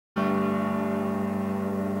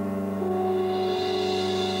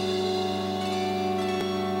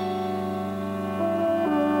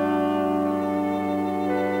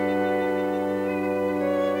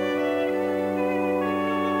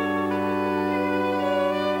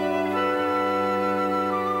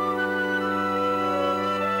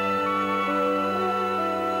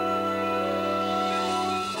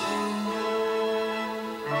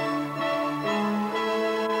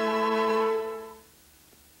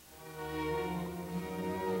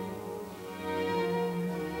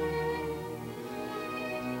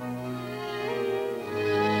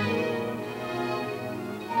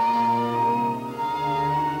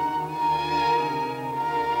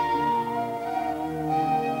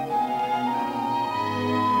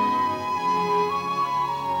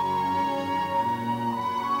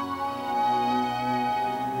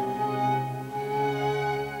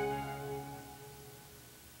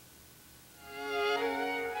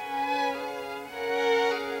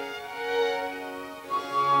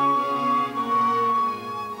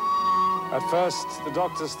At first, the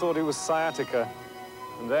doctors thought it was sciatica,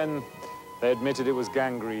 and then they admitted it was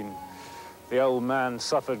gangrene. The old man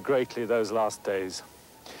suffered greatly those last days.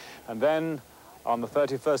 And then, on the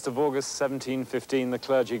 31st of August, 1715, the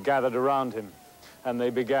clergy gathered around him, and they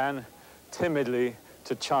began, timidly,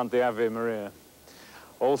 to chant the Ave Maria.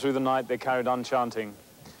 All through the night, they carried on chanting.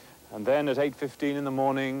 And then, at 8:15 in the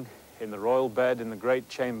morning, in the royal bed in the great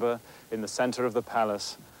chamber in the center of the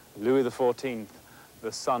palace, Louis XIV,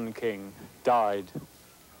 the Sun King, died,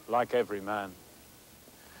 like every man.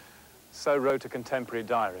 So wrote a contemporary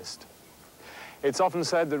diarist. It's often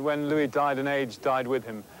said that when Louis died, an age died with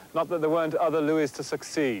him. Not that there weren't other Louis to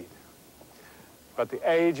succeed, but the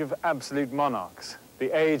age of absolute monarchs,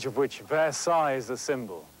 the age of which Versailles is a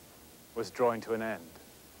symbol, was drawing to an end.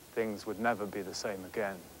 Things would never be the same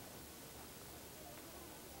again.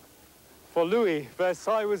 For Louis,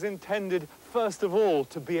 Versailles was intended, first of all,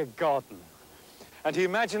 to be a garden. And he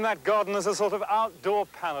imagined that garden as a sort of outdoor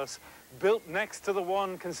palace built next to the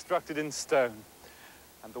one constructed in stone.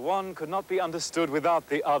 And the one could not be understood without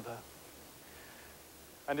the other.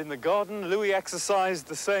 And in the garden, Louis exercised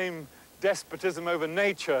the same despotism over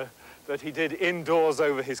nature that he did indoors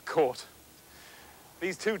over his court.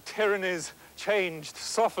 These two tyrannies changed,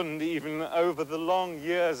 softened even over the long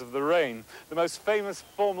years of the reign. The most famous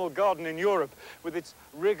formal garden in Europe, with its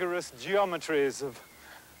rigorous geometries of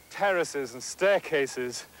terraces and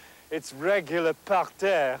staircases, its regular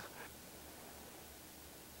parterre,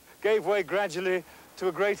 gave way gradually to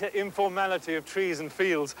a greater informality of trees and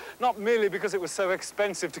fields, not merely because it was so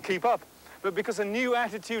expensive to keep up, but because a new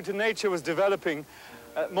attitude to nature was developing,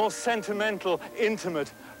 more sentimental,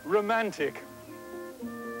 intimate, romantic.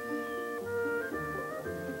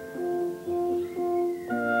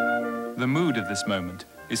 The mood of this moment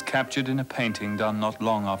is captured in a painting done not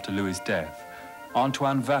long after Louis's death,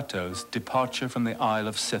 Antoine Watteau's Departure from the Isle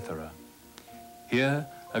of Cythera. Here,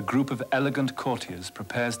 a group of elegant courtiers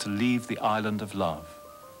prepares to leave the island of love.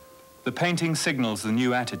 The painting signals the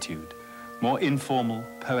new attitude, more informal,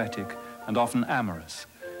 poetic, and often amorous.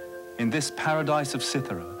 In this paradise of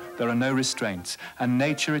Cythera, there are no restraints, and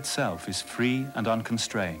nature itself is free and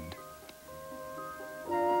unconstrained.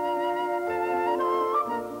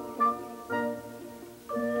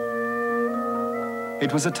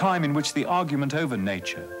 It was a time in which the argument over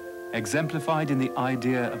nature, exemplified in the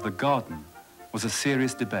idea of the garden, was a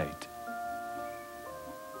serious debate.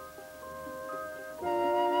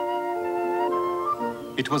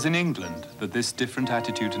 It was in England that this different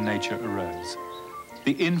attitude to nature arose.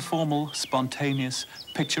 The informal, spontaneous,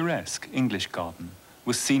 picturesque English garden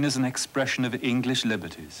was seen as an expression of English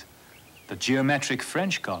liberties. The geometric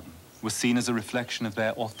French garden was seen as a reflection of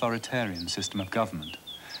their authoritarian system of government.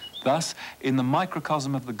 Thus, in the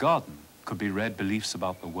microcosm of the garden could be read beliefs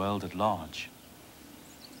about the world at large.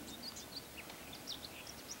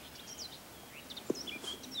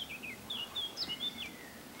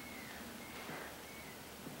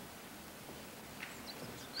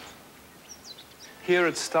 Here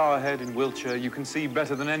at Stourhead in Wiltshire, you can see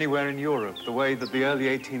better than anywhere in Europe the way that the early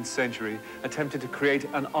 18th century attempted to create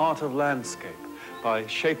an art of landscape by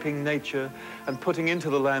shaping nature and putting into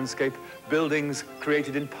the landscape buildings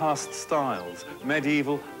created in past styles,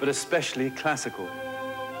 medieval, but especially classical.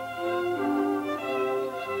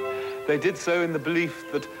 They did so in the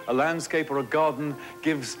belief that a landscape or a garden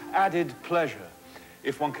gives added pleasure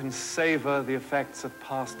if one can savor the effects of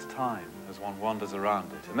past time as one wanders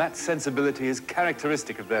around it. And that sensibility is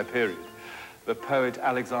characteristic of their period. The poet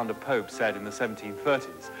Alexander Pope said in the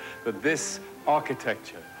 1730s that this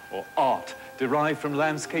architecture or art derived from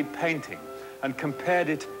landscape painting and compared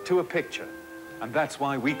it to a picture. And that's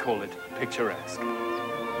why we call it picturesque.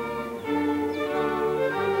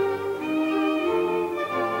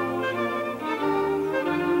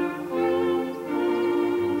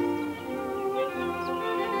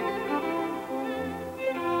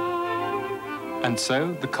 And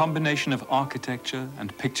so, the combination of architecture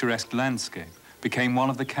and picturesque landscape became one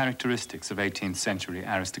of the characteristics of 18th century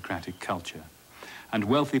aristocratic culture. And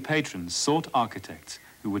wealthy patrons sought architects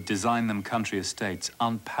who would design them country estates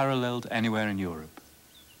unparalleled anywhere in Europe.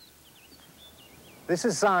 This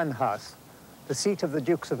is Zion House, the seat of the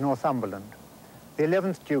Dukes of Northumberland. The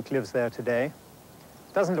 11th Duke lives there today.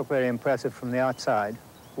 Doesn't look very impressive from the outside,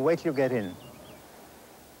 but wait till you get in.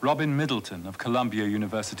 Robin Middleton of Columbia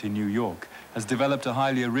University, New York, has developed a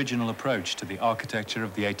highly original approach to the architecture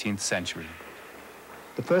of the 18th century.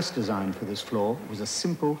 The first design for this floor was a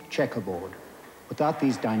simple checkerboard, without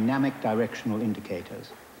these dynamic directional indicators.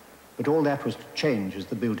 But all that was to change as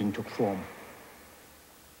the building took form.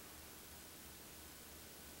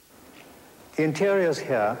 The interiors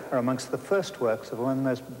here are amongst the first works of one of the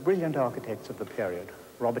most brilliant architects of the period,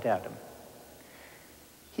 Robert Adam.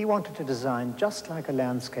 He wanted to design just like a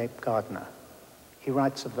landscape gardener. He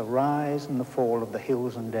writes of the rise and the fall of the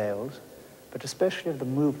hills and dales, but especially of the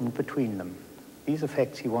movement between them. These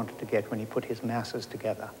effects he wanted to get when he put his masses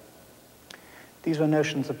together. These were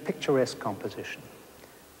notions of picturesque composition.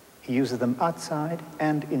 He uses them outside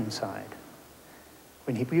and inside.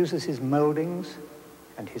 When he uses his moldings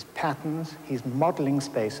and his patterns, he's modeling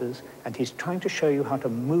spaces, and he's trying to show you how to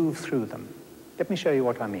move through them. Let me show you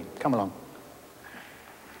what I mean. Come along.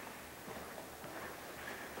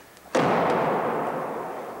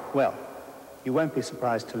 Well, you won't be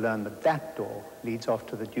surprised to learn that that door leads off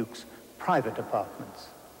to the Duke's private apartments.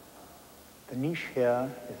 The niche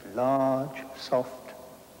here is large, soft,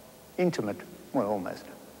 intimate, well, almost.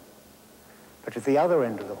 But at the other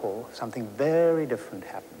end of the hall, something very different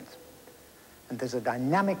happens. And there's a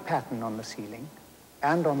dynamic pattern on the ceiling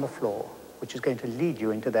and on the floor, which is going to lead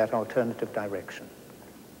you into that alternative direction.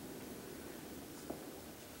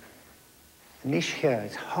 The niche here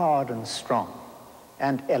is hard and strong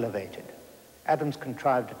and elevated. Adams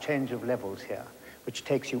contrived a change of levels here, which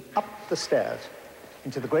takes you up the stairs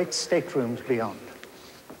into the great staterooms beyond.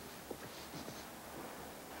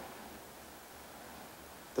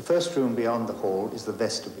 The first room beyond the hall is the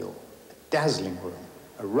vestibule, a dazzling room,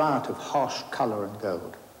 a riot of harsh color and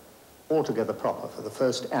gold, altogether proper for the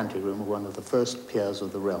first anteroom of one of the first peers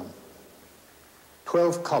of the realm.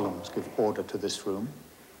 12 columns give order to this room.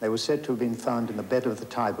 They were said to have been found in the bed of the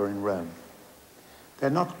Tiber in Rome. They're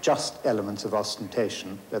not just elements of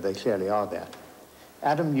ostentation, though they clearly are that.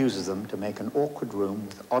 Adam uses them to make an awkward room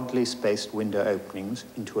with oddly spaced window openings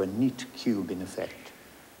into a neat cube in effect.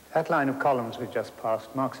 That line of columns we just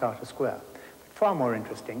passed marks out a square. But far more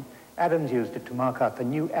interesting, Adams used it to mark out the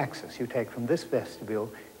new axis you take from this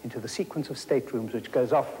vestibule into the sequence of staterooms which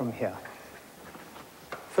goes off from here.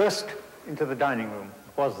 First, into the dining room.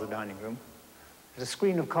 It was the dining room. There's a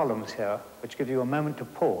screen of columns here which gives you a moment to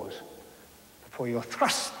pause before you're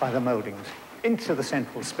thrust by the moldings into the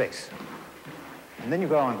central space. And then you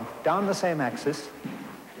go on down the same axis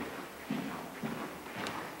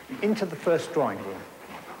into the first drawing room.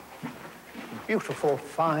 A beautiful,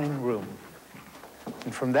 fine room.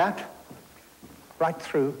 And from that, right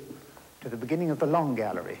through to the beginning of the long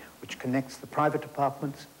gallery, which connects the private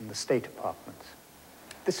apartments and the state apartments.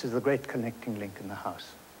 This is the great connecting link in the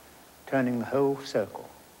house, turning the whole circle.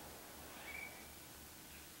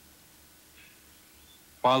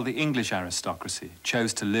 While the English aristocracy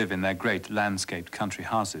chose to live in their great landscaped country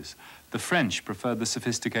houses, the French preferred the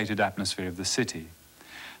sophisticated atmosphere of the city.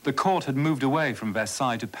 The court had moved away from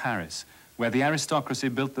Versailles to Paris, where the aristocracy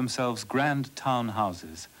built themselves grand town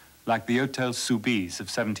houses, like the Hôtel Soubise of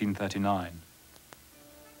 1739.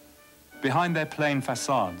 Behind their plain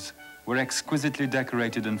facades were exquisitely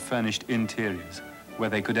decorated and furnished interiors, where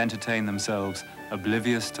they could entertain themselves,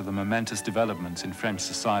 oblivious to the momentous developments in French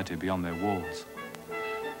society beyond their walls.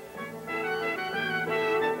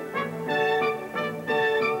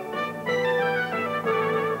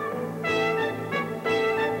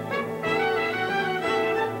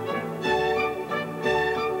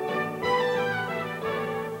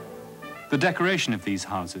 The decoration of these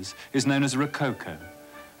houses is known as rococo,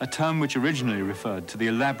 a term which originally referred to the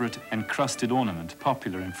elaborate encrusted ornament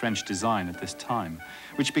popular in French design at this time,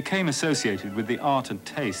 which became associated with the art and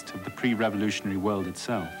taste of the pre-revolutionary world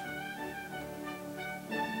itself.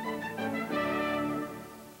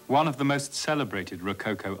 One of the most celebrated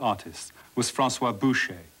rococo artists was François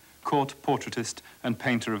Boucher, court portraitist and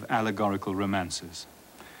painter of allegorical romances.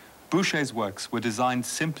 Boucher's works were designed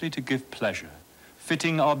simply to give pleasure,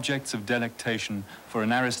 fitting objects of delectation for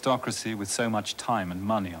an aristocracy with so much time and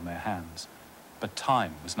money on their hands. But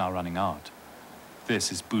time was now running out.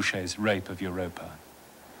 This is Boucher's Rape of Europa.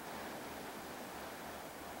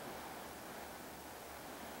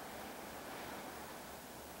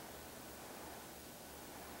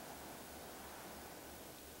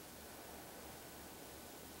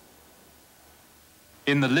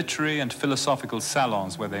 In the literary and philosophical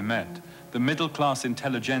salons where they met, the middle-class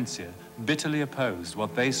intelligentsia bitterly opposed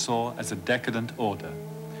what they saw as a decadent order.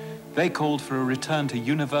 They called for a return to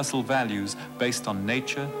universal values based on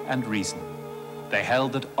nature and reason. They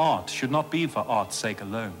held that art should not be for art's sake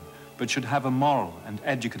alone, but should have a moral and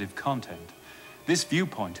educative content. This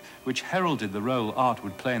viewpoint, which heralded the role art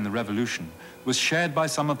would play in the revolution, was shared by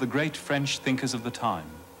some of the great French thinkers of the time.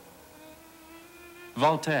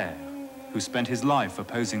 Voltaire, who spent his life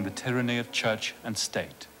opposing the tyranny of church and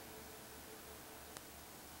state.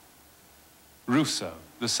 Rousseau,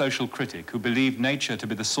 the social critic who believed nature to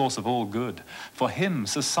be the source of all good. For him,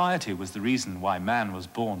 society was the reason why man was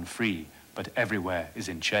born free, but everywhere is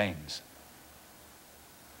in chains.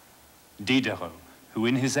 Diderot, who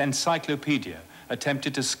in his encyclopedia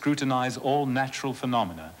attempted to scrutinize all natural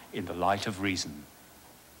phenomena in the light of reason.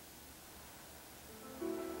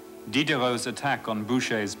 Diderot's attack on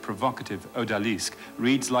Boucher's provocative Odalisque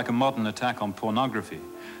reads like a modern attack on pornography.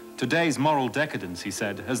 Today's moral decadence, he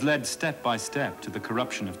said, has led step by step to the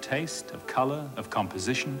corruption of taste, of color, of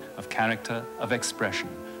composition, of character, of expression.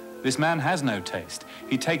 This man has no taste.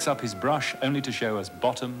 He takes up his brush only to show us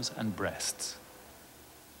bottoms and breasts.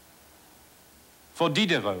 For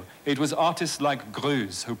Diderot, it was artists like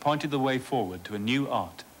Greuze who pointed the way forward to a new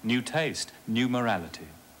art, new taste, new morality.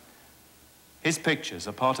 His pictures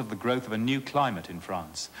are part of the growth of a new climate in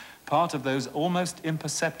France, part of those almost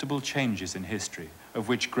imperceptible changes in history, of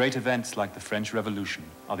which great events like the French Revolution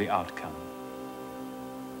are the outcome.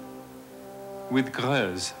 With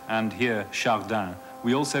Greuze, and here Chardin,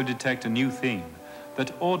 we also detect a new theme,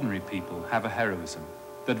 that ordinary people have a heroism,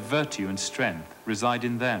 that virtue and strength reside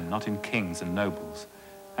in them, not in kings and nobles.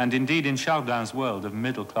 And indeed, in Chardin's world of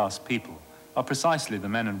middle-class people, are precisely the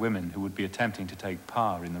men and women who would be attempting to take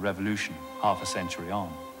power in the revolution half a century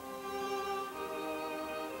on.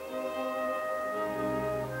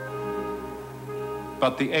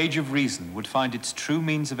 But the Age of Reason would find its true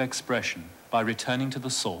means of expression by returning to the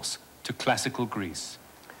source, to classical Greece.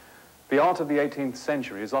 The art of the 18th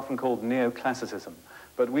century is often called neoclassicism,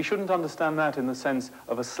 but we shouldn't understand that in the sense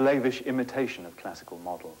of a slavish imitation of classical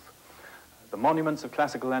models. The monuments of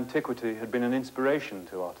classical antiquity had been an inspiration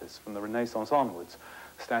to artists from the Renaissance onwards.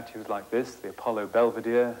 Statues like this, the Apollo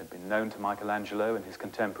Belvedere, had been known to Michelangelo and his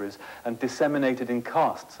contemporaries and disseminated in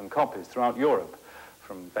casts and copies throughout Europe,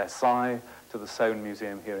 from Versailles to the Soane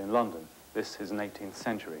Museum here in London. This is an 18th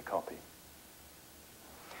century copy.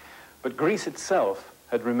 But Greece itself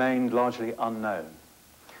had remained largely unknown.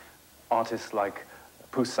 Artists like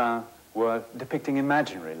Poussin were depicting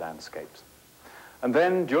imaginary landscapes. And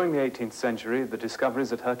then, during the 18th century, the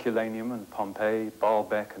discoveries at Herculaneum and Pompeii,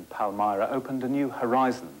 Baalbek and Palmyra opened a new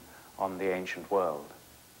horizon on the ancient world.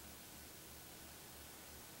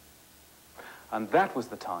 And that was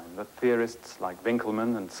the time that theorists like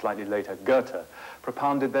Winckelmann and slightly later Goethe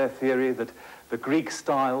propounded their theory that the Greek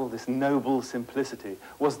style, this noble simplicity,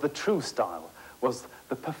 was the true style, was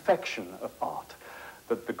the perfection of art,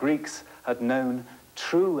 that the Greeks had known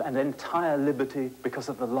true and entire liberty because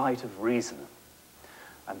of the light of reason,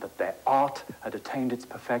 and that their art had attained its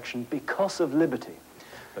perfection because of liberty.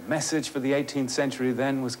 The message for the 18th century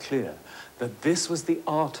then was clear, that this was the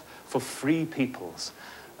art for free peoples,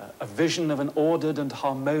 a vision of an ordered and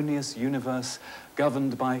harmonious universe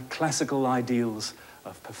governed by classical ideals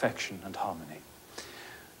of perfection and harmony.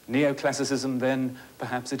 Neoclassicism then,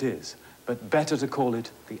 perhaps it is, but better to call it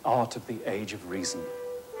the art of the Age of Reason.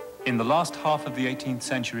 In the last half of the 18th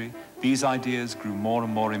century, these ideas grew more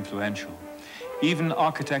and more influential. Even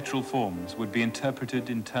architectural forms would be interpreted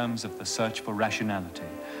in terms of the search for rationality,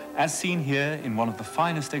 as seen here in one of the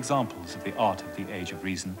finest examples of the art of the Age of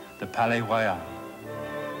Reason, the Palais Royal.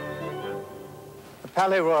 The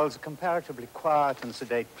Palais Royal is a comparatively quiet and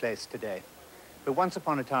sedate place today. But once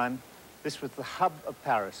upon a time, this was the hub of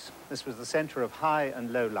Paris. This was the center of high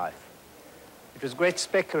and low life. It was a great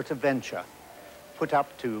speculative venture put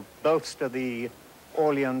up to bolster the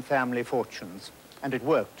Orleans family fortunes, and it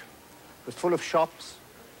worked. It was full of shops.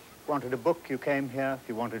 If you wanted a book, you came here. If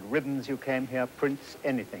you wanted ribbons, you came here, prints,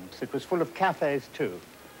 anything. So it was full of cafes too.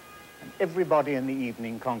 And everybody in the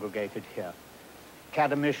evening congregated here.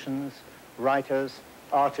 Academicians, writers,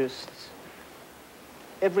 artists.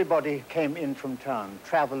 Everybody came in from town,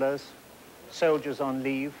 travelers, soldiers on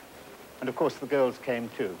leave, and of course the girls came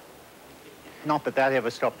too. Not that that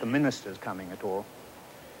ever stopped the ministers coming at all.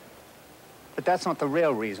 But that's not the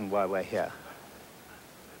real reason why we're here.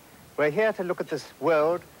 We're here to look at this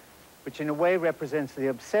world, which in a way represents the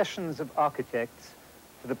obsessions of architects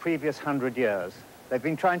for the previous 100 years. They've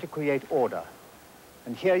been trying to create order.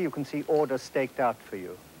 And here you can see order staked out for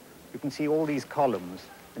you. You can see all these columns,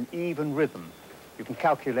 an even rhythm. You can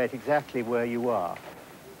calculate exactly where you are.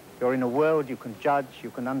 You're in a world you can judge,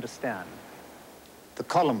 you can understand. The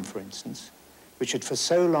column, for instance, which had for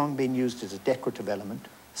so long been used as a decorative element,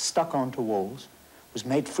 stuck onto walls, was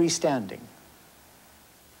made freestanding.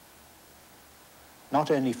 Not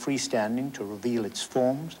only freestanding to reveal its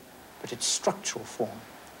forms, but its structural form.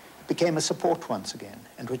 It became a support once again,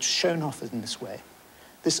 and was shown off in this way.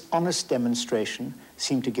 This honest demonstration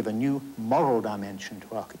seemed to give a new moral dimension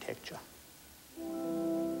to architecture.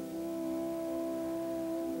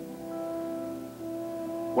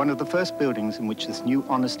 One of the first buildings in which this new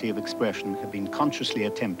honesty of expression had been consciously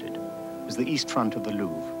attempted was the east front of the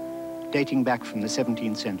Louvre, dating back from the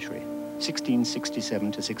 17th century, 1667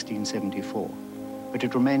 to 1674. But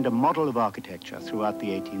it remained a model of architecture throughout the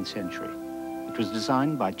 18th century. It was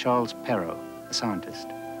designed by Charles Perrault, a scientist.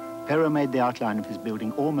 Perrault made the outline of his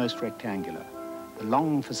building almost rectangular. The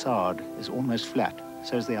long facade is almost flat,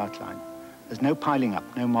 so is the outline. There's no piling up,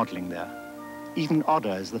 no modeling there. Even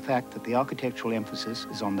odder is the fact that the architectural emphasis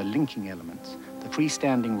is on the linking elements, the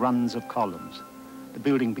freestanding runs of columns. The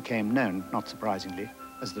building became known, not surprisingly,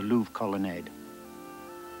 as the Louvre Colonnade.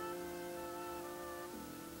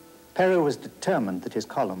 Perrault was determined that his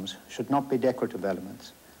columns should not be decorative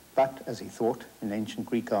elements, but, as he thought in ancient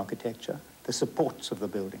Greek architecture, the supports of the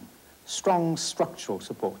building, strong structural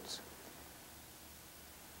supports.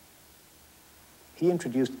 He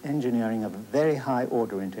introduced engineering of a very high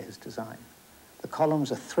order into his design. The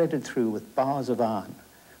columns are threaded through with bars of iron,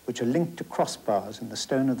 which are linked to crossbars in the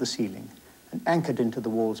stone of the ceiling and anchored into the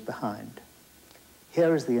walls behind.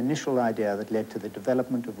 Here is the initial idea that led to the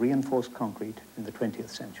development of reinforced concrete in the 20th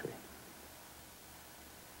century.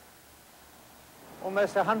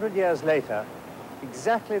 Almost 100 years later,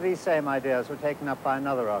 exactly these same ideas were taken up by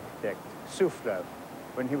another architect, Soufflot,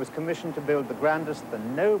 when he was commissioned to build the grandest, the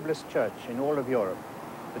noblest church in all of Europe,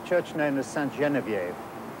 the church known as Sainte Geneviève,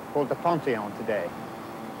 called the Panthéon today.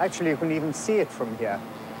 Actually, you can even see it from here,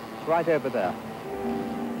 right over there.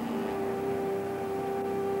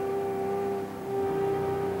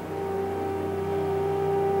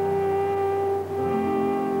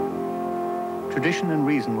 Tradition and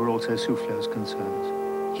reason were also Soufflot's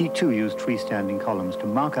concerns. He too used freestanding columns to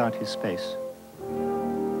mark out his space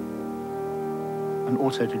and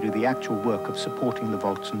also to do the actual work of supporting the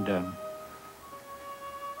vaults and dome.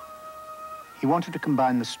 He wanted to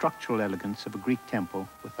combine the structural elegance of a Greek temple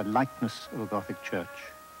with the lightness of a Gothic church.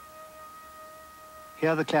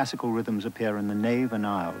 Here the classical rhythms appear in the nave and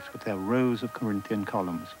aisles with their rows of Corinthian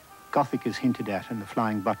columns. Gothic is hinted at in the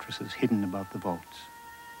flying buttresses hidden above the vaults.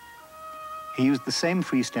 He used the same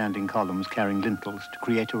freestanding columns carrying lintels to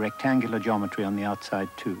create a rectangular geometry on the outside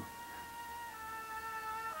too.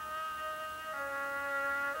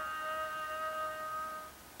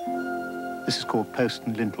 This is called post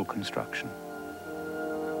and lintel construction.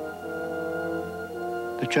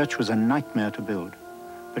 The church was a nightmare to build,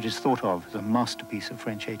 but is thought of as a masterpiece of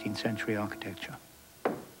French 18th century architecture.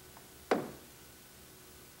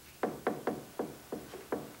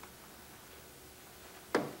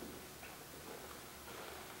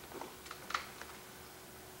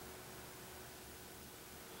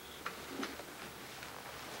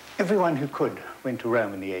 Everyone who could went to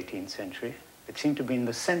Rome in the 18th century. It seemed to be in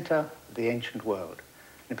the center of the ancient world.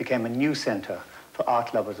 It became a new center for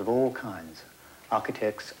art lovers of all kinds.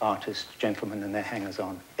 Architects, artists, gentlemen and their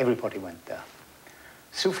hangers-on. Everybody went there.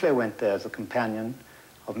 Soufflot went there as a companion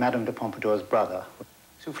of Madame de Pompadour's brother.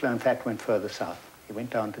 Soufflot, in fact, went further south. He went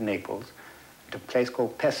down to Naples, to a place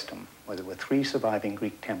called Paestum, where there were 3 surviving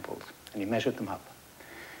Greek temples, and he measured them up.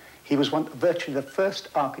 He was virtually the first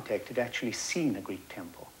architect who'd actually seen a Greek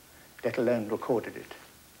temple, let alone recorded it.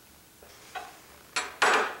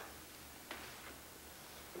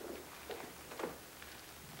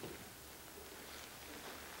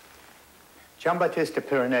 Giambattista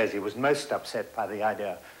Piranesi was most upset by the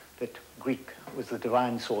idea that Greek was the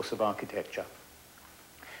divine source of architecture.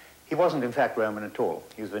 He wasn't, in fact, Roman at all.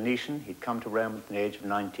 He was Venetian. He'd come to Rome at the age of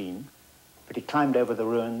 19, but he climbed over the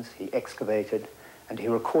ruins, he excavated, and he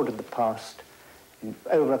recorded the past in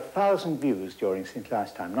over 1,000 views during his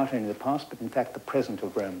lifetime. Not only the past, but in fact the present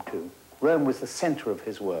of Rome too. Rome was the center of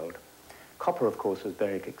his world. Copper, of course, was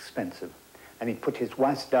very expensive, and he'd put his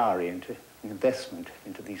wife's dowry into an investment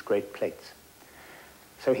into these great plates.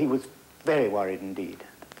 So he was very worried indeed,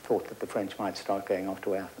 thought that the French might start going off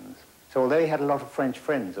to Athens. So although he had a lot of French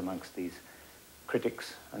friends amongst these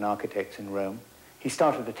critics and architects in Rome, he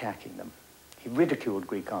started attacking them. He ridiculed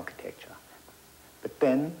Greek architecture. But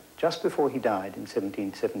then, just before he died in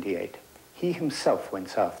 1778, he himself went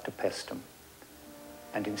south to Paestum.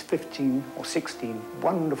 And in 15 or 16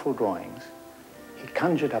 wonderful drawings, he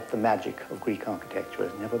conjured up the magic of Greek architecture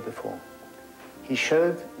as never before. He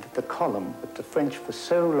showed that the column that the French for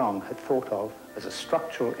so long had thought of as a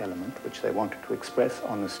structural element which they wanted to express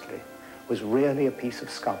honestly was really a piece of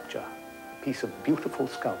sculpture, a piece of beautiful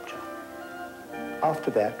sculpture.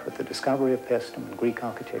 After that, with the discovery of Paestum and Greek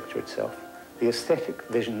architecture itself, the aesthetic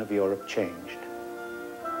vision of Europe changed.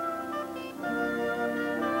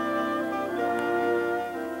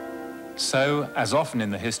 So, as often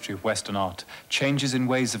in the history of Western art, changes in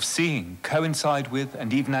ways of seeing coincide with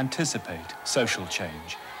and even anticipate social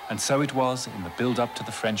change. And so it was in the build-up to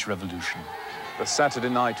the French Revolution. The Saturday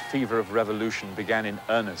night fever of revolution began in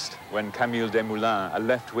earnest when Camille Desmoulins, a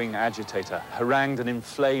left-wing agitator, harangued an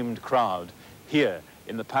inflamed crowd here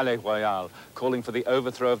in the Palais Royal, calling for the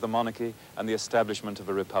overthrow of the monarchy and the establishment of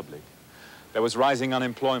a republic. There was rising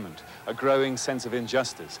unemployment, a growing sense of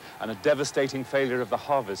injustice, and a devastating failure of the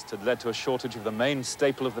harvest had led to a shortage of the main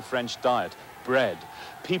staple of the French diet, bread.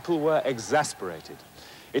 People were exasperated.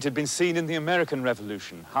 It had been seen in the American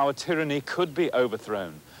Revolution how a tyranny could be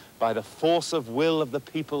overthrown by the force of will of the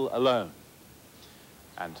people alone.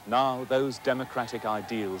 And now those democratic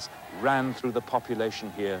ideals ran through the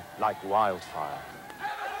population here like wildfire.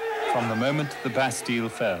 From the moment the Bastille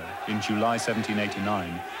fell in July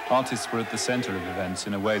 1789, artists were at the center of events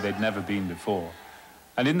in a way they'd never been before.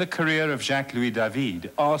 And in the career of Jacques-Louis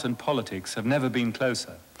David, art and politics have never been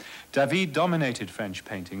closer. David dominated French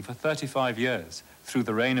painting for 35 years, through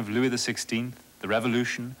the reign of Louis XVI, the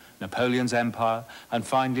Revolution, Napoleon's empire, and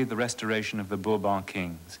finally the restoration of the Bourbon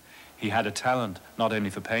kings. He had a talent not only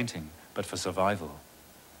for painting, but for survival.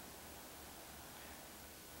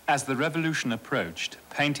 As the revolution approached,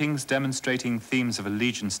 paintings demonstrating themes of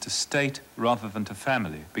allegiance to state rather than to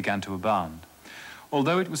family began to abound.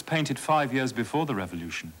 Although it was painted 5 years before the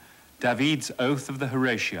revolution, David's Oath of the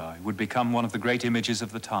Horatii would become one of the great images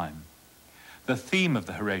of the time. The theme of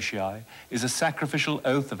the Horatii is a sacrificial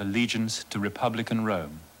oath of allegiance to Republican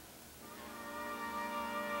Rome.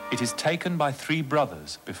 It is taken by 3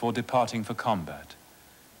 brothers before departing for combat.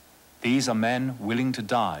 These are men willing to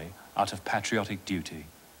die out of patriotic duty.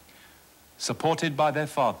 Supported by their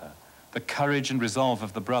father, the courage and resolve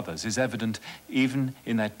of the brothers is evident even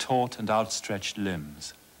in their taut and outstretched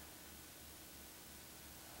limbs.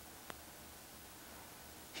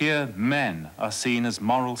 Here, men are seen as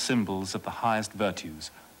moral symbols of the highest virtues,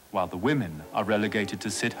 while the women are relegated to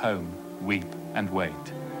sit home, weep, and wait.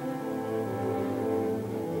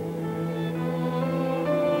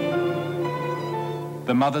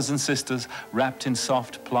 The mothers and sisters, wrapped in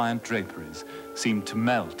soft, pliant draperies, seem to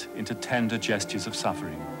melt into tender gestures of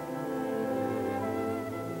suffering.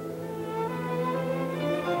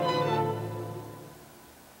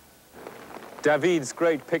 David's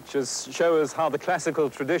great pictures show us how the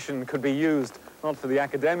classical tradition could be used not for the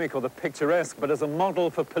academic or the picturesque, but as a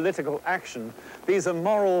model for political action. These are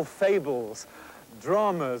moral fables,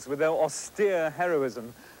 dramas with their austere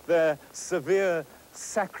heroism, their severe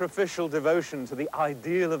sacrificial devotion to the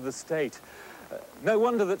ideal of the state. No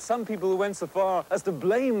wonder that some people went so far as to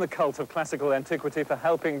blame the cult of classical antiquity for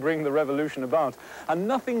helping bring the revolution about. And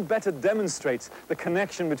nothing better demonstrates the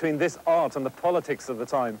connection between this art and the politics of the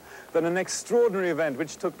time than an extraordinary event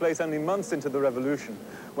which took place only months into the revolution,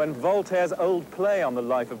 when Voltaire's old play on the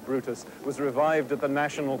life of Brutus was revived at the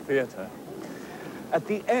National Theatre. At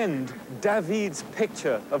the end, David's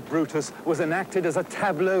picture of Brutus was enacted as a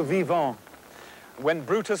tableau vivant. When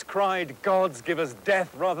Brutus cried, "Gods, give us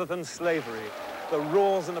death rather than slavery," the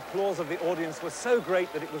roars and applause of the audience were so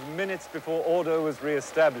great that it was minutes before order was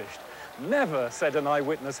re-established. Never, said an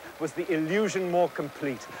eyewitness, was the illusion more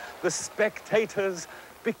complete. The spectators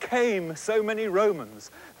became so many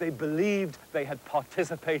Romans. They believed they had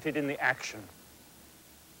participated in the action.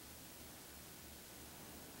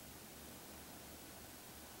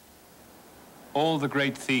 All the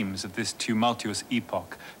great themes of this tumultuous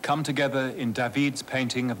epoch come together in David's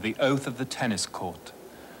painting of the Oath of the Tennis Court.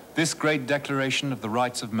 This great declaration of the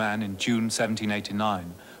rights of man in June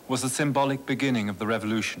 1789 was the symbolic beginning of the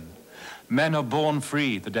revolution. Men are born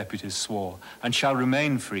free, the deputies swore, and shall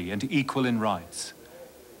remain free and equal in rights.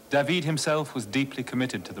 David himself was deeply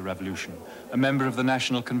committed to the revolution, a member of the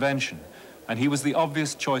National Convention, and he was the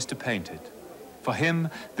obvious choice to paint it. For him,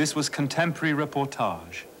 this was contemporary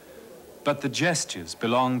reportage. But the gestures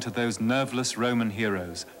belonged to those nerveless Roman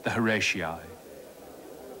heroes, the Horatii.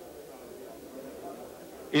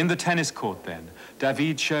 In the tennis court, then,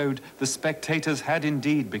 David showed the spectators had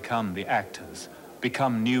indeed become the actors,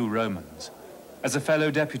 become new Romans. As a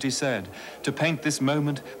fellow deputy said, to paint this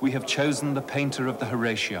moment, we have chosen the painter of the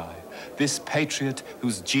Horatii, this patriot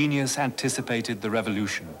whose genius anticipated the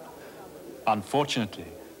revolution.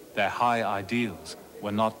 Unfortunately, their high ideals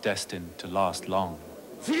were not destined to last long.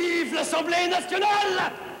 Vive l'Assemblée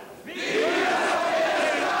nationale! Vive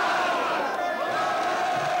l'Assemblée nationale!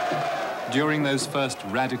 During those first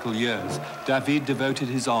radical years, David devoted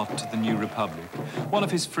his art to the new republic. One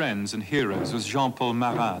of his friends and heroes was Jean-Paul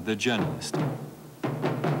Marat, the journalist.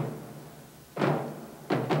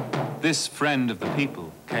 This friend of the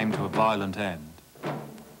people came to a violent end.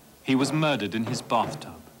 He was murdered in his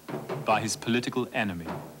bathtub by his political enemy,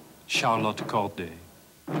 Charlotte Corday.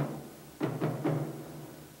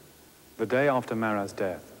 The day after Marat's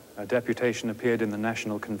death, a deputation appeared in the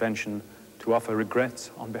National Convention to offer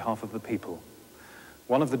regrets on behalf of the people.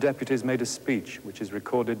 One of the deputies made a speech which is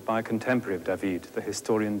recorded by a contemporary of David, the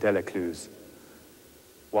historian Delescluze.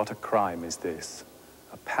 What a crime is this!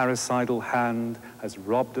 A parricidal hand has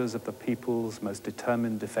robbed us of the people's most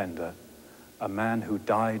determined defender, a man who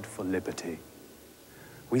died for liberty.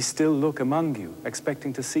 We still look among you,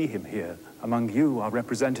 expecting to see him here, among you, our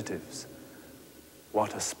representatives.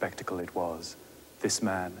 What a spectacle it was, this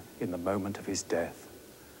man in the moment of his death.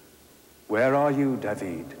 Where are you,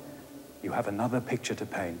 David? You have another picture to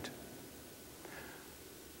paint.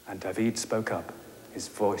 And David spoke up, his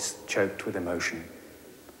voice choked with emotion.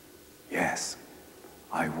 Yes,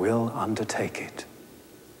 I will undertake it.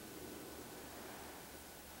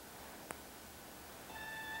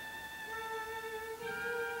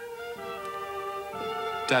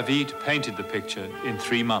 David painted the picture in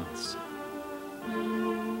 3 months.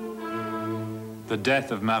 The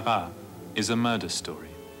death of Marat is a murder story,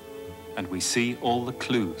 and we see all the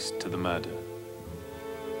clues to the murder.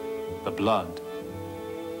 The blood,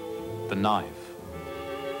 the knife,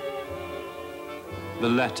 the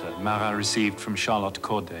letter Marat received from Charlotte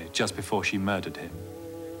Corday just before she murdered him.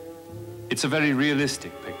 It's a very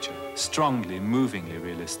realistic picture, strongly, movingly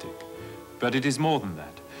realistic, but it is more than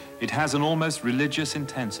that. It has an almost religious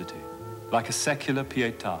intensity, like a secular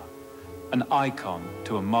Pietà, an icon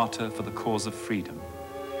to a martyr for the cause of freedom.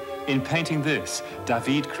 In painting this,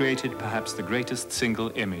 David created perhaps the greatest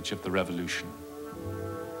single image of the revolution.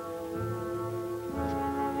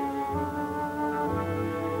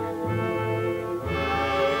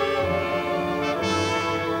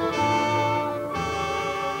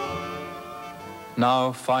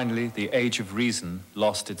 Now, finally, the age of reason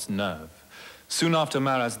lost its nerve. Soon after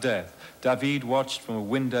Marat's death, David watched from a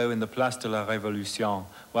window in the Place de la Révolution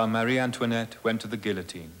while Marie Antoinette went to the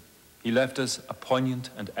guillotine. He left us a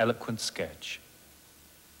poignant and eloquent sketch.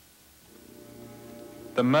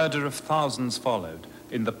 The murder of thousands followed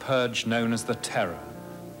in the purge known as the Terror.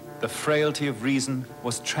 The frailty of reason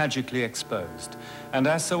was tragically exposed, and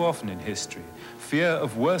as so often in history, fear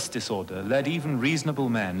of worse disorder led even reasonable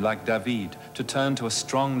men like David to turn to a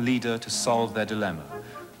strong leader to solve their dilemma.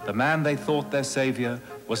 The man they thought their savior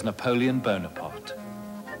was Napoleon Bonaparte.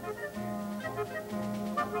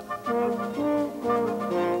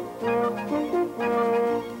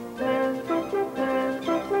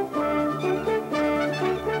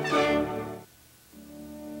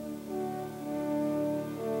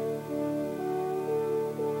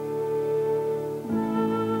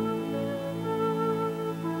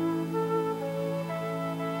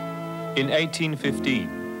 In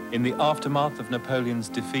 1815, in the aftermath of Napoleon's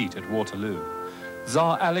defeat at Waterloo,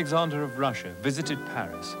 Tsar Alexander of Russia visited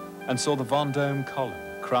Paris and saw the Vendôme column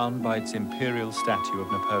crowned by its imperial statue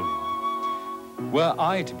of Napoleon. Were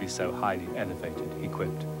I to be so highly elevated, he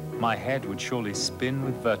quipped, my head would surely spin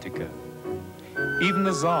with vertigo. Even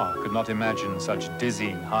the Tsar could not imagine such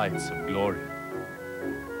dizzying heights of glory.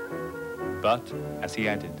 But, as he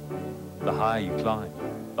added, the higher you climb,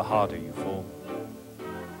 the harder you fall.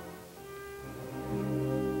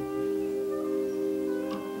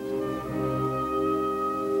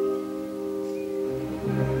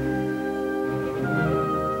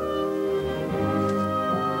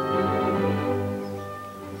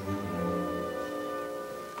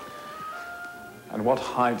 And what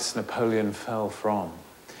heights Napoleon fell from.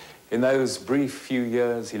 In those brief few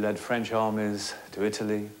years, he led French armies to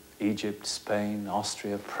Italy, Egypt, Spain,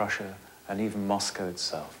 Austria, Prussia, and even Moscow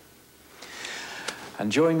itself.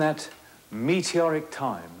 And during that meteoric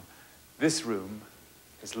time, this room,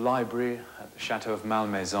 his library at the Chateau of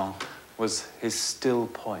Malmaison, was his still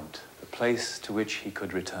point, the place to which he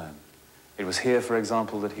could return. It was here, for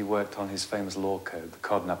example, that he worked on his famous law code, the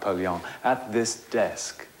Code Napoleon, at this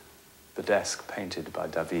desk, the desk painted by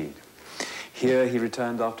David. Here he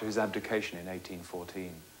returned after his abdication in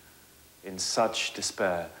 1814, in such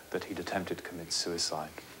despair that he'd attempted to commit suicide.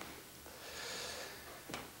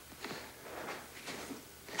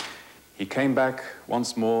 He came back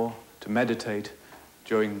once more to meditate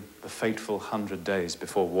during the fateful 100 days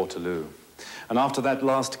before Waterloo. And after that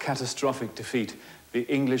last catastrophic defeat, the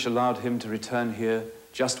English allowed him to return here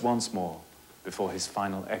just once more before his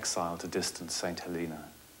final exile to distant St. Helena.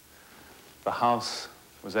 The house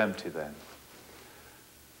was empty then.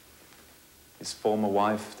 His former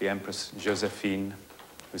wife, the Empress Josephine,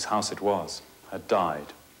 whose house it was, had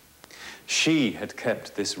died. She had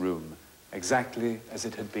kept this room exactly as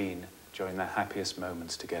it had been during their happiest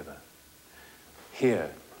moments together. Here,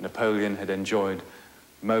 Napoleon had enjoyed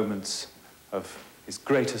moments of his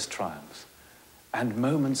greatest triumphs and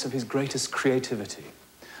moments of his greatest creativity.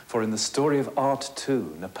 For in the story of art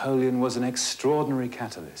too, Napoleon was an extraordinary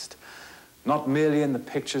catalyst, not merely in the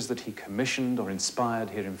pictures that he commissioned or inspired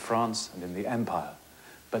here in France and in the Empire,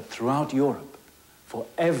 but throughout Europe, for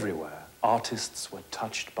everywhere artists were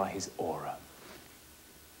touched by his aura.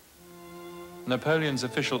 Napoleon's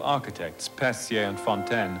official architects, Percier and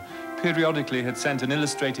Fontaine, periodically had sent an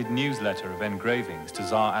illustrated newsletter of engravings to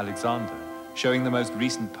Tsar Alexander, showing the most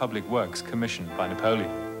recent public works commissioned by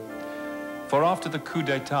Napoleon. For after the coup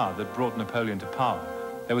d'etat that brought Napoleon to power,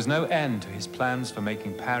 there was no end to his plans for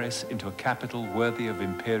making Paris into a capital worthy of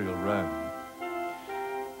imperial Rome.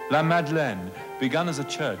 La Madeleine, begun as a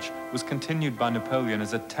church, was continued by Napoleon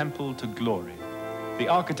as a temple to glory. The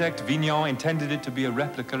architect Vignon intended it to be a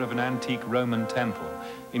replica of an antique Roman temple,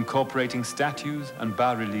 incorporating statues and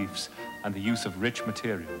bas-reliefs and the use of rich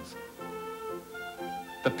materials.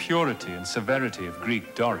 The purity and severity of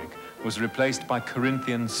Greek Doric was replaced by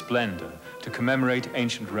Corinthian splendor to commemorate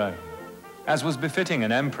ancient Rome, as was befitting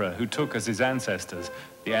an emperor who took as his ancestors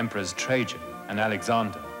the emperors Trajan and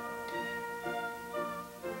Alexander.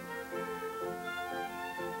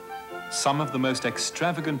 Some of the most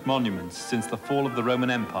extravagant monuments since the fall of the Roman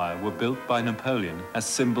Empire were built by Napoleon as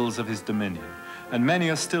symbols of his dominion, and many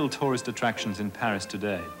are still tourist attractions in Paris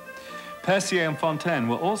today. Percier and Fontaine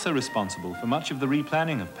were also responsible for much of the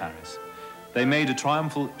replanning of Paris. They made a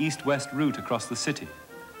triumphal east-west route across the city.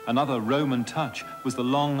 Another Roman touch was the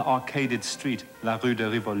long arcaded street, La Rue de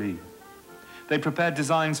Rivoli. They prepared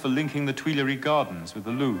designs for linking the Tuileries Gardens with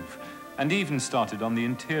the Louvre, and even started on the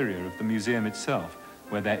interior of the museum itself,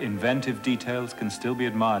 where their inventive details can still be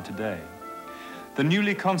admired today. The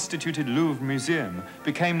newly constituted Louvre Museum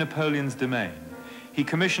became Napoleon's domain. He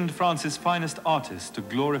commissioned France's finest artists to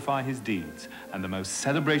glorify his deeds, and the most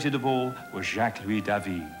celebrated of all was Jacques-Louis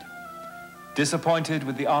David. Disappointed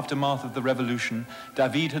with the aftermath of the revolution,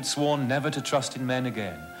 David had sworn never to trust in men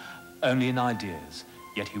again, only in ideas,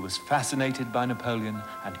 yet he was fascinated by Napoleon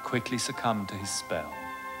and quickly succumbed to his spell.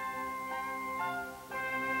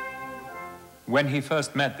 When he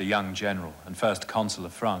first met the young general and first consul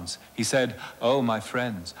of France, he said, "Oh, my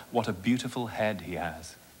friends, what a beautiful head he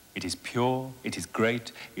has. It is pure, it is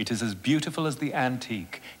great, it is as beautiful as the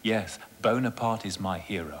antique. Yes, Bonaparte is my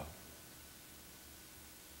hero."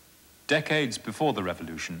 Decades before the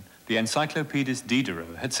revolution, the encyclopedist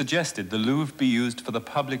Diderot had suggested the Louvre be used for the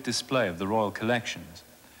public display of the royal collections.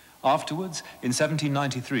 Afterwards, in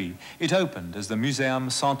 1793, it opened as the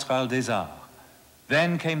Muséum Central des Arts.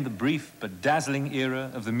 Then came the brief but dazzling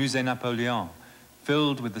era of the Musée Napoléon,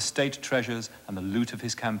 filled with the state treasures and the loot of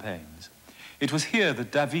his campaigns. It was here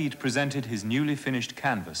that David presented his newly finished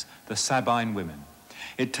canvas, The Sabine Women.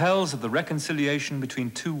 It tells of the reconciliation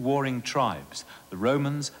between two warring tribes, the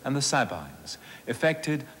Romans and the Sabines,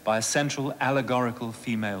 effected by a central allegorical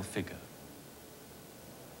female figure.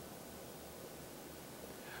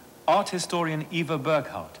 Art historian Eva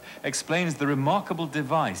Burkhardt explains the remarkable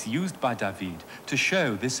device used by David to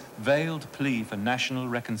show this veiled plea for national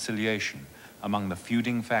reconciliation among the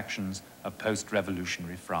feuding factions of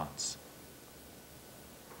post-revolutionary France.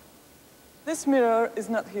 This mirror is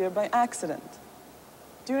not here by accident.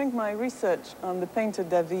 During my research on the painter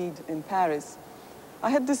David in Paris,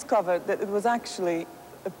 I had discovered that it was actually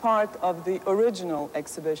a part of the original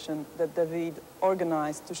exhibition that David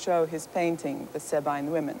organized to show his painting, The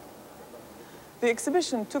Sabine Women. The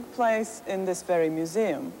exhibition took place in this very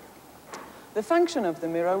museum. The function of the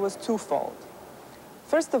mirror was twofold.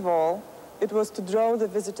 First of all, it was to draw the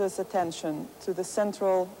visitor's attention to the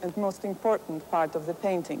central and most important part of the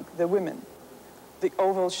painting, the women. The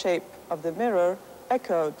oval shape of the mirror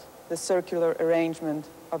echoed the circular arrangement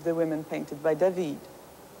of the women painted by David.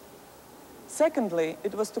 Secondly,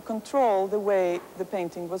 it was to control the way the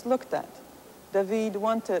painting was looked at. David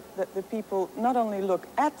wanted that the people not only look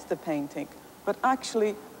at the painting, but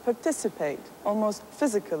actually participate almost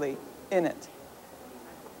physically in it.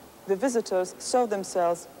 The visitors saw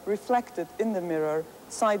themselves reflected in the mirror,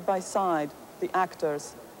 side by side, the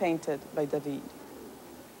actors painted by David.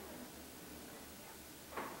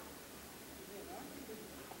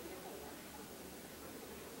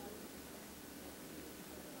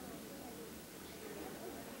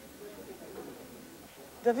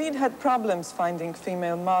 David had problems finding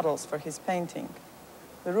female models for his painting.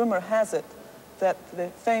 The rumor has it that the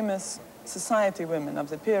famous society women of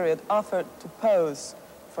the period offered to pose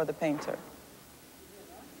for the painter.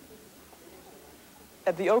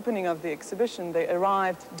 At the opening of the exhibition, they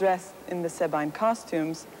arrived dressed in the Sabine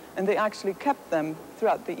costumes, and they actually kept them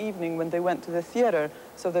throughout the evening when they went to the theater,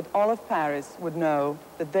 so that all of Paris would know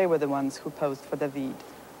that they were the ones who posed for David.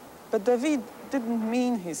 But David didn't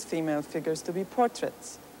mean his female figures to be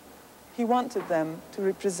portraits. he wanted them to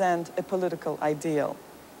represent a political ideal.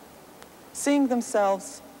 Seeing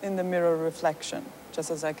themselves in the mirror reflection,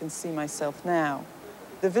 just as I can see myself now,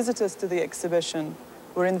 the visitors to the exhibition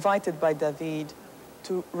were invited by David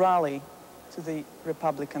to rally to the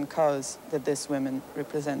Republican cause that these women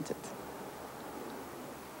represented.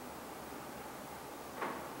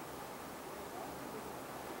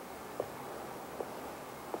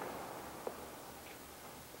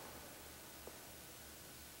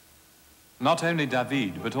 Not only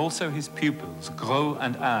David, but also his pupils, Gros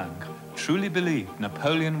and Ingres, truly believed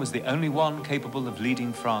Napoleon was the only one capable of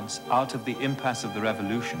leading France out of the impasse of the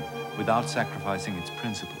Revolution without sacrificing its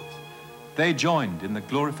principles. They joined in the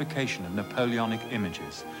glorification of Napoleonic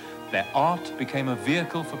images. Their art became a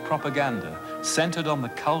vehicle for propaganda centered on the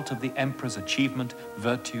cult of the emperor's achievement,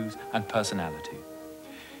 virtues, and personality.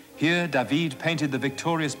 Here, David painted the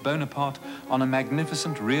victorious Bonaparte on a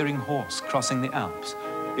magnificent rearing horse crossing the Alps.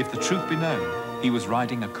 If the truth be known, he was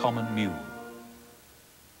riding a common mule.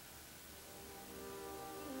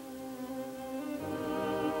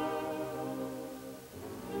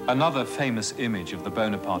 Another famous image of the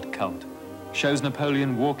Bonaparte cult shows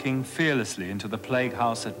Napoleon walking fearlessly into the plague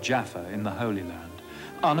house at Jaffa in the Holy Land,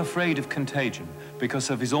 unafraid of contagion because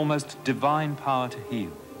of his almost divine power to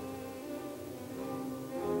heal.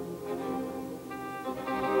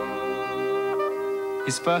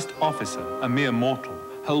 His first officer, a mere mortal,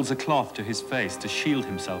 holds a cloth to his face to shield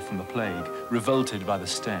himself from the plague, revolted by the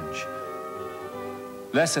stench.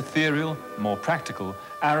 Less ethereal, more practical,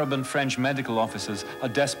 Arab and French medical officers are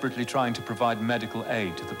desperately trying to provide medical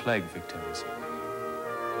aid to the plague victims.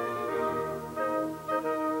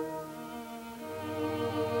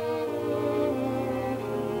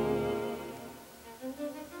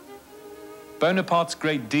 Bonaparte's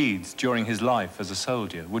great deeds during his life as a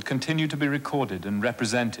soldier would continue to be recorded and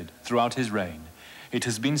represented throughout his reign. It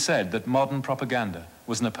has been said that modern propaganda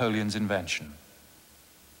was Napoleon's invention.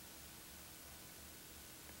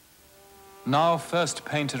 Now first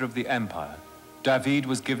painter of the empire, David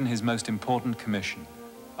was given his most important commission,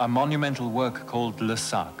 a monumental work called Le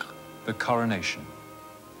Sacre, the coronation.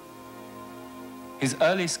 His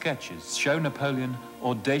early sketches show Napoleon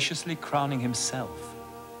audaciously crowning himself.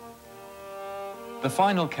 The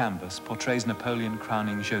final canvas portrays Napoleon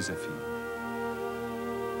crowning Josephine.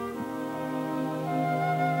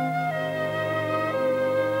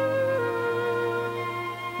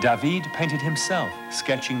 David painted himself,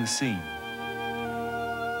 sketching the scene.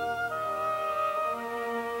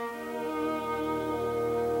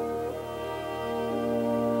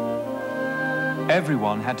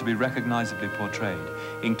 Everyone had to be recognizably portrayed,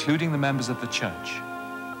 including the members of the church,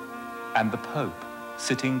 and the Pope,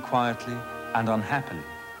 sitting quietly and unhappily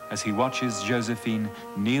as he watches Josephine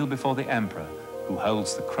kneel before the emperor, who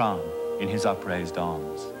holds the crown in his upraised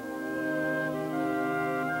arms.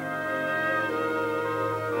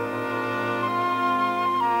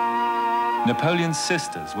 Napoleon's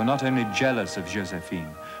sisters were not only jealous of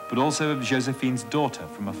Josephine, but also of Josephine's daughter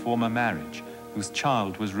from a former marriage, whose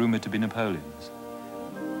child was rumored to be Napoleon's.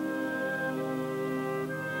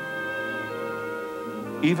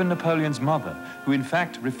 Even Napoleon's mother, who in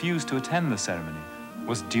fact refused to attend the ceremony,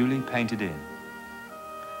 was duly painted in.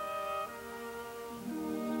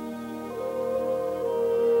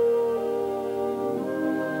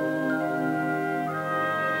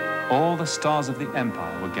 All the stars of the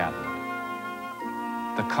empire were gathered.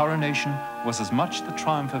 The coronation was as much the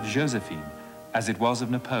triumph of Josephine as it was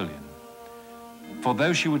of Napoleon. For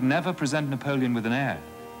though she would never present Napoleon with an heir,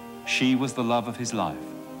 she was the love of his life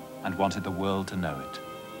and wanted the world to know it.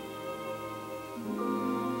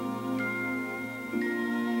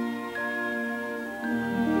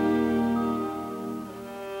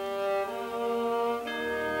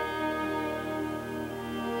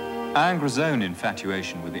 Ingres' own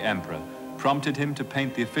infatuation with the emperor prompted him to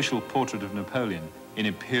paint the official portrait of Napoleon in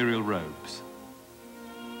imperial robes.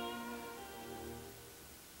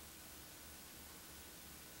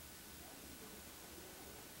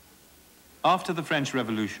 After the French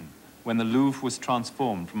Revolution, when the Louvre was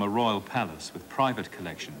transformed from a royal palace with private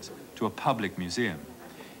collections to a public museum,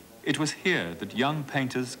 it was here that young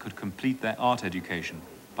painters could complete their art education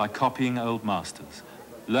by copying old masters,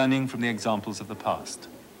 learning from the examples of the past.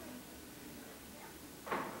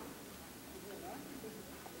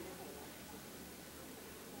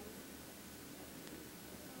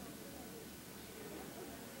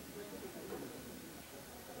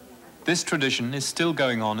 This tradition is still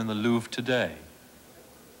going on in the Louvre today.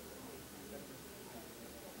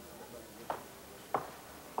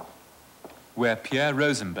 Where Pierre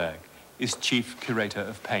Rosenberg is chief curator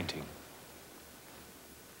of painting.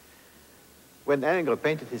 When Ingres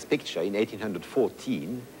painted his picture in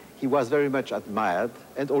 1814, he was very much admired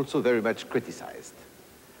and also very much criticized.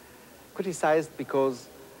 Criticized because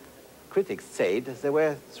critics said there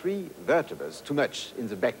were 3 vertebrae too much in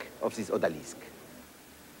the back of this odalisque.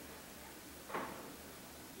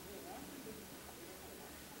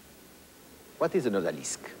 What is an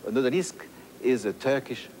odalisque? An odalisque is a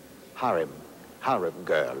Turkish harem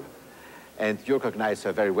girl, and you recognize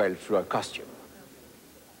her very well through her costume.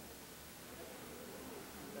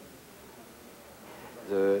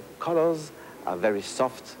 The colors are very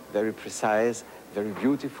soft, very precise, very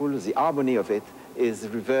beautiful. The harmony of it is the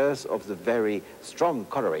reverse of the very strong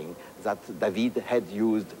coloring that David had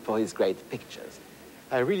used for his great pictures.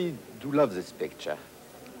 I really do love this picture.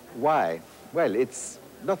 Why? Well, it's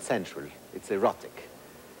not sensual, it's erotic.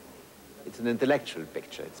 It's an intellectual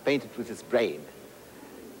picture. It's painted with his brain.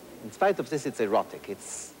 In spite of this, it's erotic.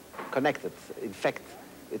 It's connected. In fact,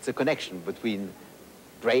 it's a connection between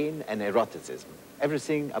brain and eroticism.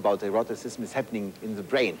 Everything about eroticism is happening in the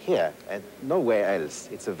brain here and nowhere else.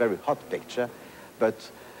 It's a very hot picture, but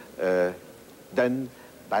done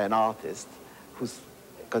by an artist whose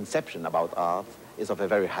conception about art is of a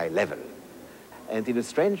very high level. And in a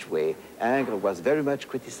strange way, Ingres was very much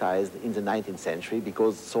criticized in the 19th century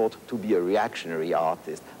because thought to be a reactionary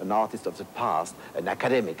artist, an artist of the past, an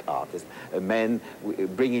academic artist, a man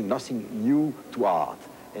bringing nothing new to art.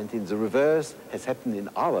 And in the reverse has happened in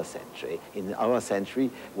our century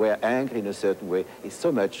where Ingres, in a certain way, is so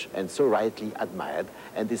much and so rightly admired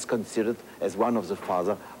and is considered as one of the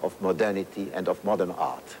fathers of modernity and of modern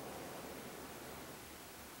art.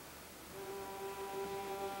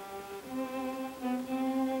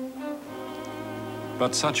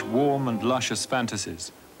 But such warm and luscious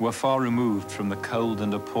fantasies were far removed from the cold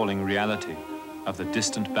and appalling reality of the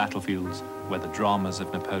distant battlefields where the dramas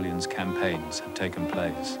of Napoleon's campaigns had taken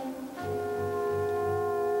place.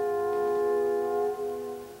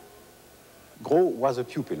 Gros was a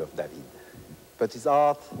pupil of David, but his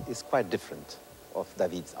art is quite different of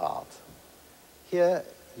David's art. Here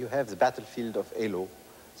you have the battlefield of Eylau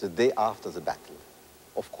the day after the battle.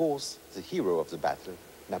 Of course, the hero of the battle,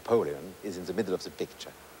 Napoleon, is in the middle of the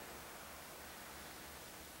picture.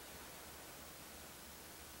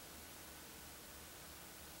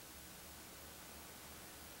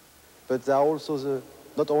 But there are also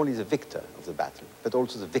not only the victor of the battle, but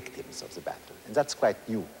also the victims of the battle. And that's quite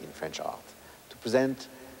new in French art, to present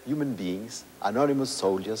human beings, anonymous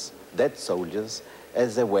soldiers, dead soldiers,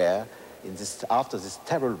 as they were after this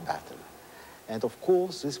terrible battle. And of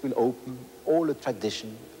course, this will open all the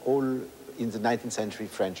tradition, all in the 19th century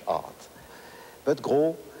French art. But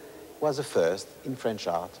Gros was the first in French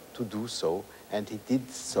art to do so, and he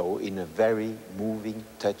did so in a very moving,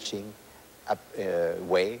 touching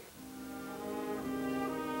way.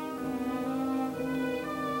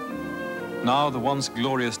 Now the once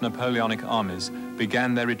glorious Napoleonic armies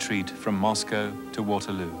began their retreat from Moscow to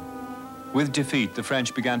Waterloo. With defeat, the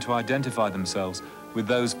French began to identify themselves with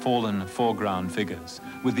those fallen foreground figures,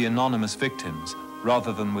 with the anonymous victims,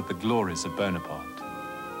 rather than with the glories of Bonaparte.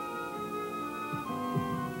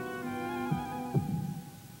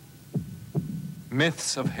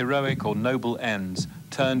 Myths of heroic or noble ends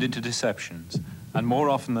turned into deceptions, and more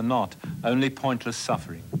often than not, only pointless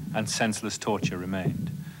suffering and senseless torture remained.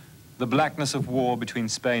 The blackness of war between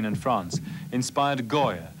Spain and France inspired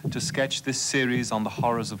Goya to sketch this series on the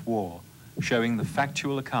horrors of war, showing the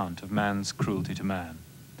factual account of man's cruelty to man.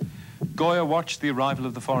 Goya watched the arrival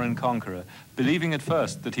of the foreign conqueror, believing at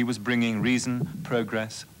first that he was bringing reason,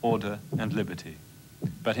 progress, order, and liberty.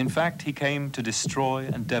 But in fact, he came to destroy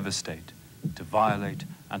and devastate, to violate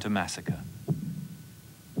and to massacre.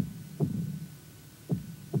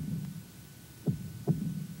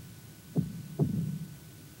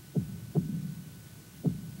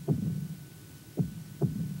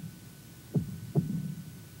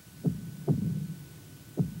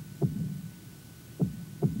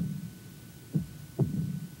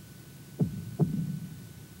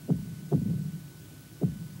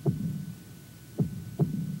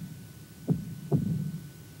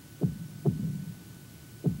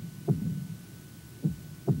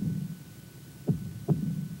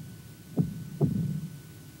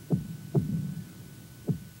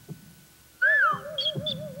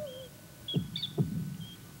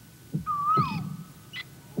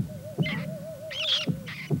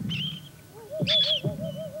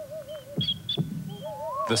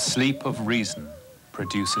 The sleep of reason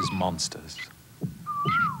produces monsters.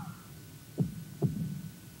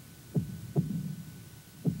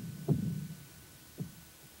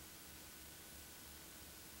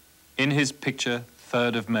 In his picture,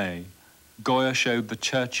 3rd of May, Goya showed the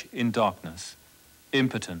church in darkness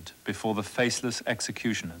impotent before the faceless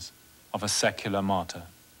executioners of a secular martyr.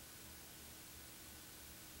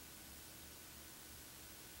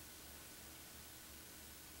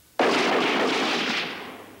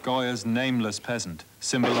 Goya's nameless peasant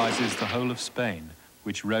symbolizes the whole of Spain,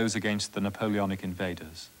 which rose against the Napoleonic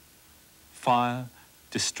invaders. Fire,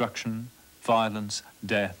 destruction, violence,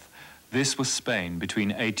 death, this was Spain between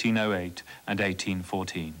 1808 and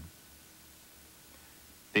 1814.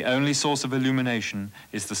 The only source of illumination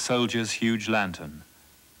is the soldier's huge lantern.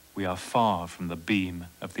 We are far from the beam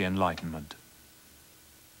of the Enlightenment.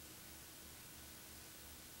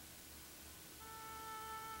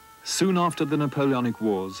 Soon after the Napoleonic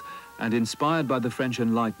Wars, and inspired by the French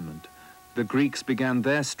Enlightenment, the Greeks began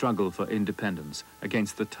their struggle for independence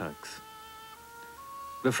against the Turks.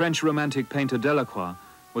 The French romantic painter Delacroix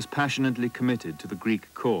was passionately committed to the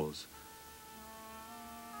Greek cause.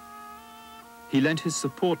 He lent his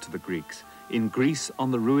support to the Greeks in Greece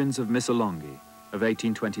on the Ruins of Missolonghi of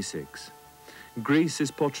 1826. Greece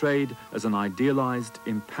is portrayed as an idealized,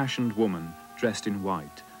 impassioned woman dressed in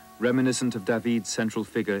white, reminiscent of David's central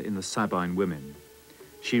figure in the Sabine Women.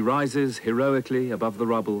 She rises heroically above the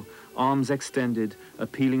rubble, arms extended,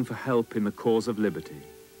 appealing for help in the cause of liberty.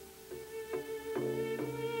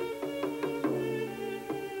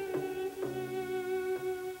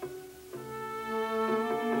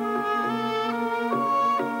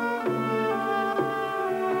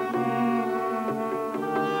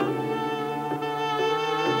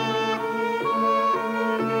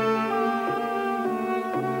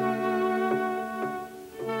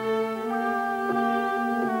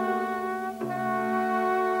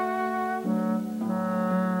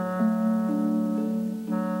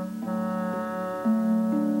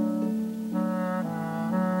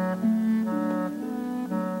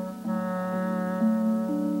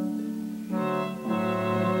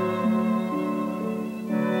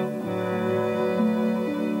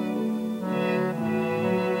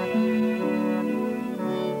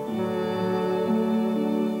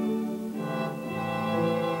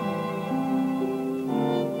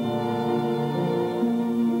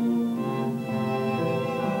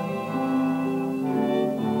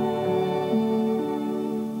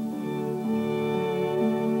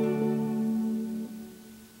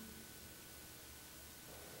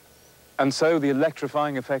 And so the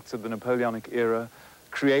electrifying effects of the Napoleonic era,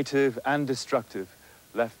 creative and destructive,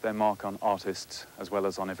 left their mark on artists as well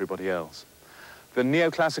as on everybody else. The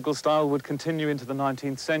neoclassical style would continue into the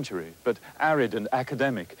 19th century, but arid and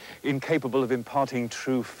academic, incapable of imparting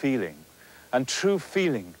true feeling. And true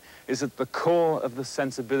feeling is at the core of the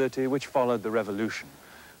sensibility which followed the Revolution,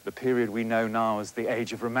 the period we know now as the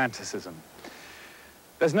Age of Romanticism.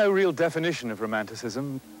 There's no real definition of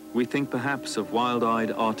Romanticism. We think perhaps of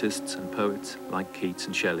wild-eyed artists and poets like Keats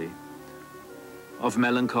and Shelley, of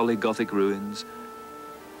melancholy Gothic ruins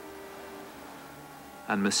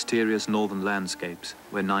and mysterious northern landscapes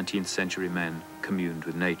where 19th century men communed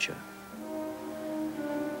with nature.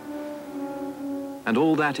 And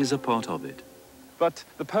all that is a part of it. But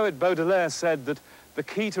the poet Baudelaire said that the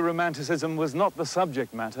key to Romanticism was not the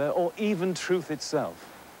subject matter or even truth itself,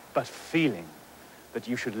 but feeling. That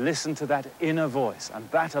you should listen to that inner voice, and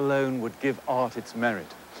that alone would give art its merit.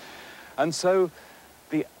 And so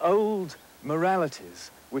the old moralities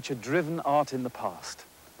which had driven art in the past,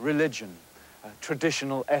 religion,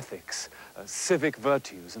 traditional ethics, civic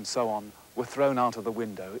virtues, and so on, were thrown out of the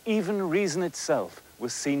window. Even reason itself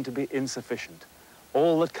was seen to be insufficient.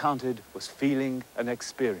 All that counted was feeling and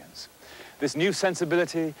experience. This new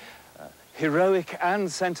sensibility, heroic and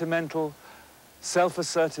sentimental,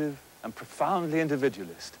 self-assertive, and profoundly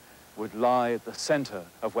individualist, would lie at the center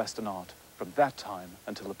of Western art from that time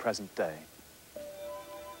until the present day.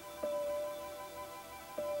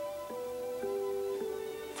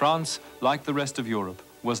 France, like the rest of Europe,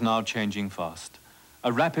 was now changing fast.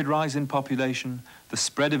 A rapid rise in population, the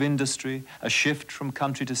spread of industry, a shift from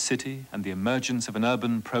country to city, and the emergence of an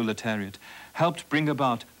urban proletariat helped bring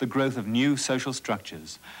about the growth of new social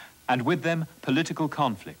structures, and with them political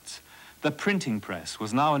conflicts. The printing press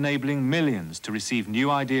was now enabling millions to receive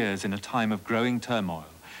new ideas in a time of growing turmoil.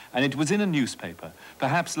 And it was in a newspaper,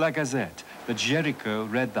 perhaps La Gazette, that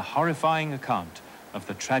Géricault read the horrifying account of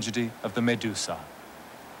the tragedy of the Medusa.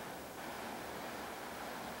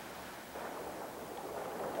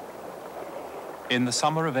 In the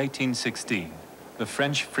summer of 1816, the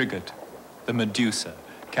French frigate, the Medusa,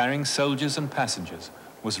 carrying soldiers and passengers,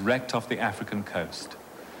 was wrecked off the African coast.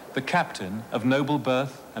 The captain, of noble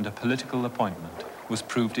birth and a political appointment, was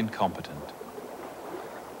proved incompetent.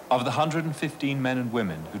 Of the 115 men and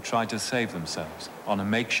women who tried to save themselves on a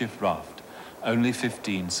makeshift raft, only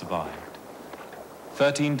 15 survived.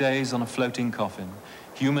 13 days on a floating coffin,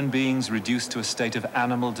 human beings reduced to a state of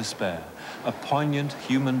animal despair, a poignant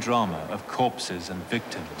human drama of corpses and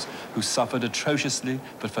victims who suffered atrociously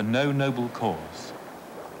but for no noble cause.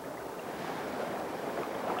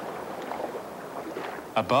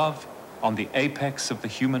 Above, on the apex of the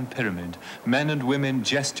human pyramid, men and women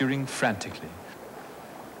gesturing frantically.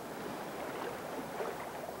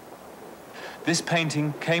 This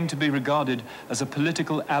painting came to be regarded as a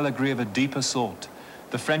political allegory of a deeper sort.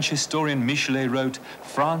 The French historian Michelet wrote,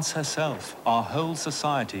 "France herself, our whole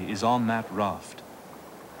society is on that raft."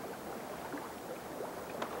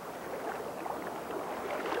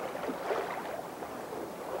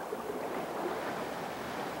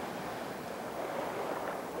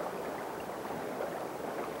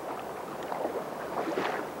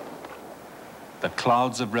 The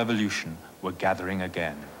clouds of revolution were gathering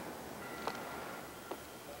again.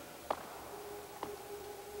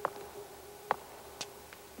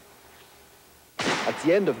 At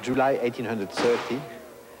the end of July 1830,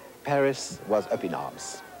 Paris was up in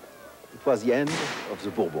arms. It was the end of the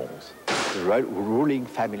Bourbons, the ruling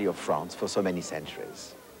family of France for so many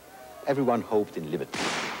centuries. Everyone hoped in liberty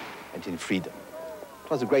and in freedom. It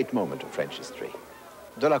was a great moment of French history.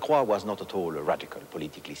 Delacroix was not at all a radical,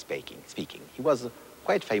 politically speaking. He was a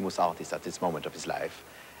quite famous artist at this moment of his life,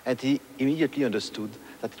 and he immediately understood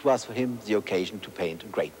that it was for him the occasion to paint a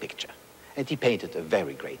great picture. And he painted a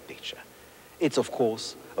very great picture. It's, of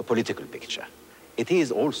course, a political picture. It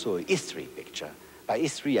is also a history picture. By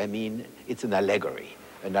history, I mean it's an allegory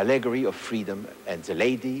of freedom, and the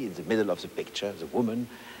lady in the middle of the picture, the woman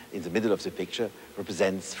in the middle of the picture,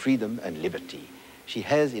 represents freedom and liberty. She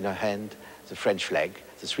has in her hand the French flag,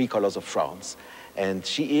 the three colors of France, and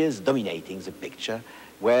she is dominating the picture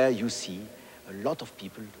where you see a lot of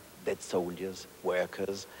people, dead soldiers,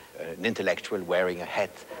 workers, an intellectual wearing a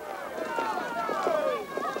hat.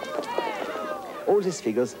 All these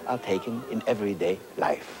figures are taken in everyday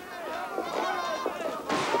life.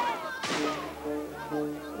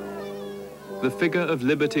 The figure of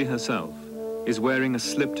Liberty herself is wearing a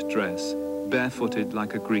slipped dress, barefooted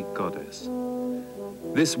like a Greek goddess.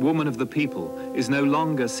 This woman of the people is no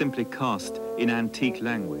longer simply cast in antique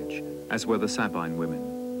language, as were the Sabine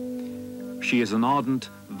women. She is an ardent,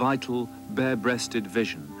 vital, bare-breasted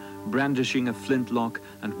vision, brandishing a flintlock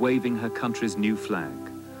and waving her country's new flag.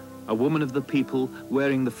 A woman of the people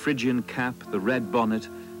wearing the Phrygian cap, the red bonnet,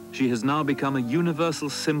 she has now become a universal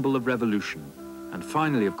symbol of revolution. And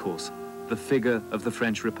finally, of course, the figure of the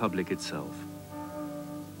French Republic itself.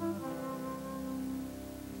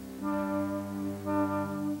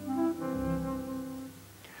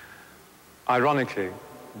 Ironically,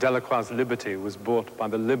 Delacroix's Liberty was bought by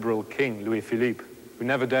the liberal king, Louis Philippe, who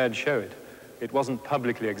never dared show it. It wasn't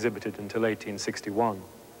publicly exhibited until 1861.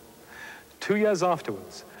 2 years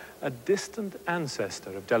afterwards, a distant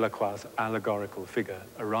ancestor of Delacroix's allegorical figure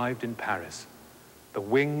arrived in Paris, the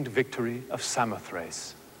winged Victory of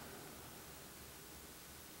Samothrace.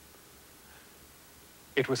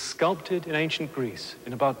 It was sculpted in ancient Greece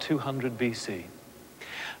in about 200 BC.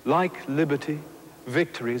 Like Liberty,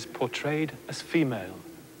 Victory is portrayed as female,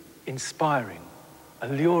 inspiring,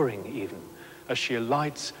 alluring even, as she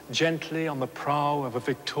alights gently on the prow of a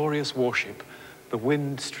victorious warship, the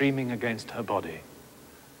wind streaming against her body.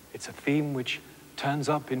 It's a theme which turns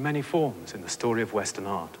up in many forms in the story of Western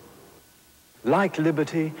art. Like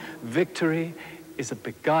Liberty, Victory is a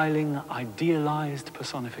beguiling, idealized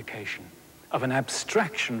personification of an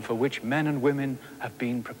abstraction for which men and women have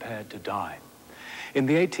been prepared to die. In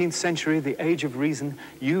the 18th century, the Age of Reason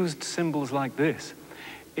used symbols like this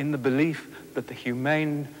in the belief that the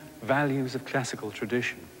humane values of classical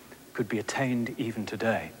tradition could be attained even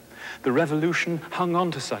today. The Revolution hung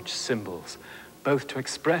on to such symbols, both to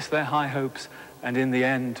express their high hopes and in the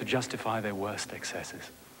end to justify their worst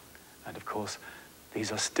excesses. And of course,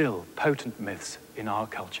 these are still potent myths in our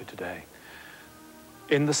culture today.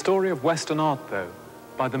 In the story of Western art, though,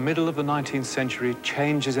 by the middle of the 19th century,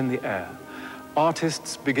 change is in the air.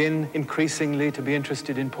 Artists begin increasingly to be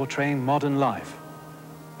interested in portraying modern life,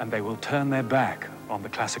 and they will turn their back on the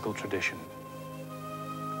classical tradition.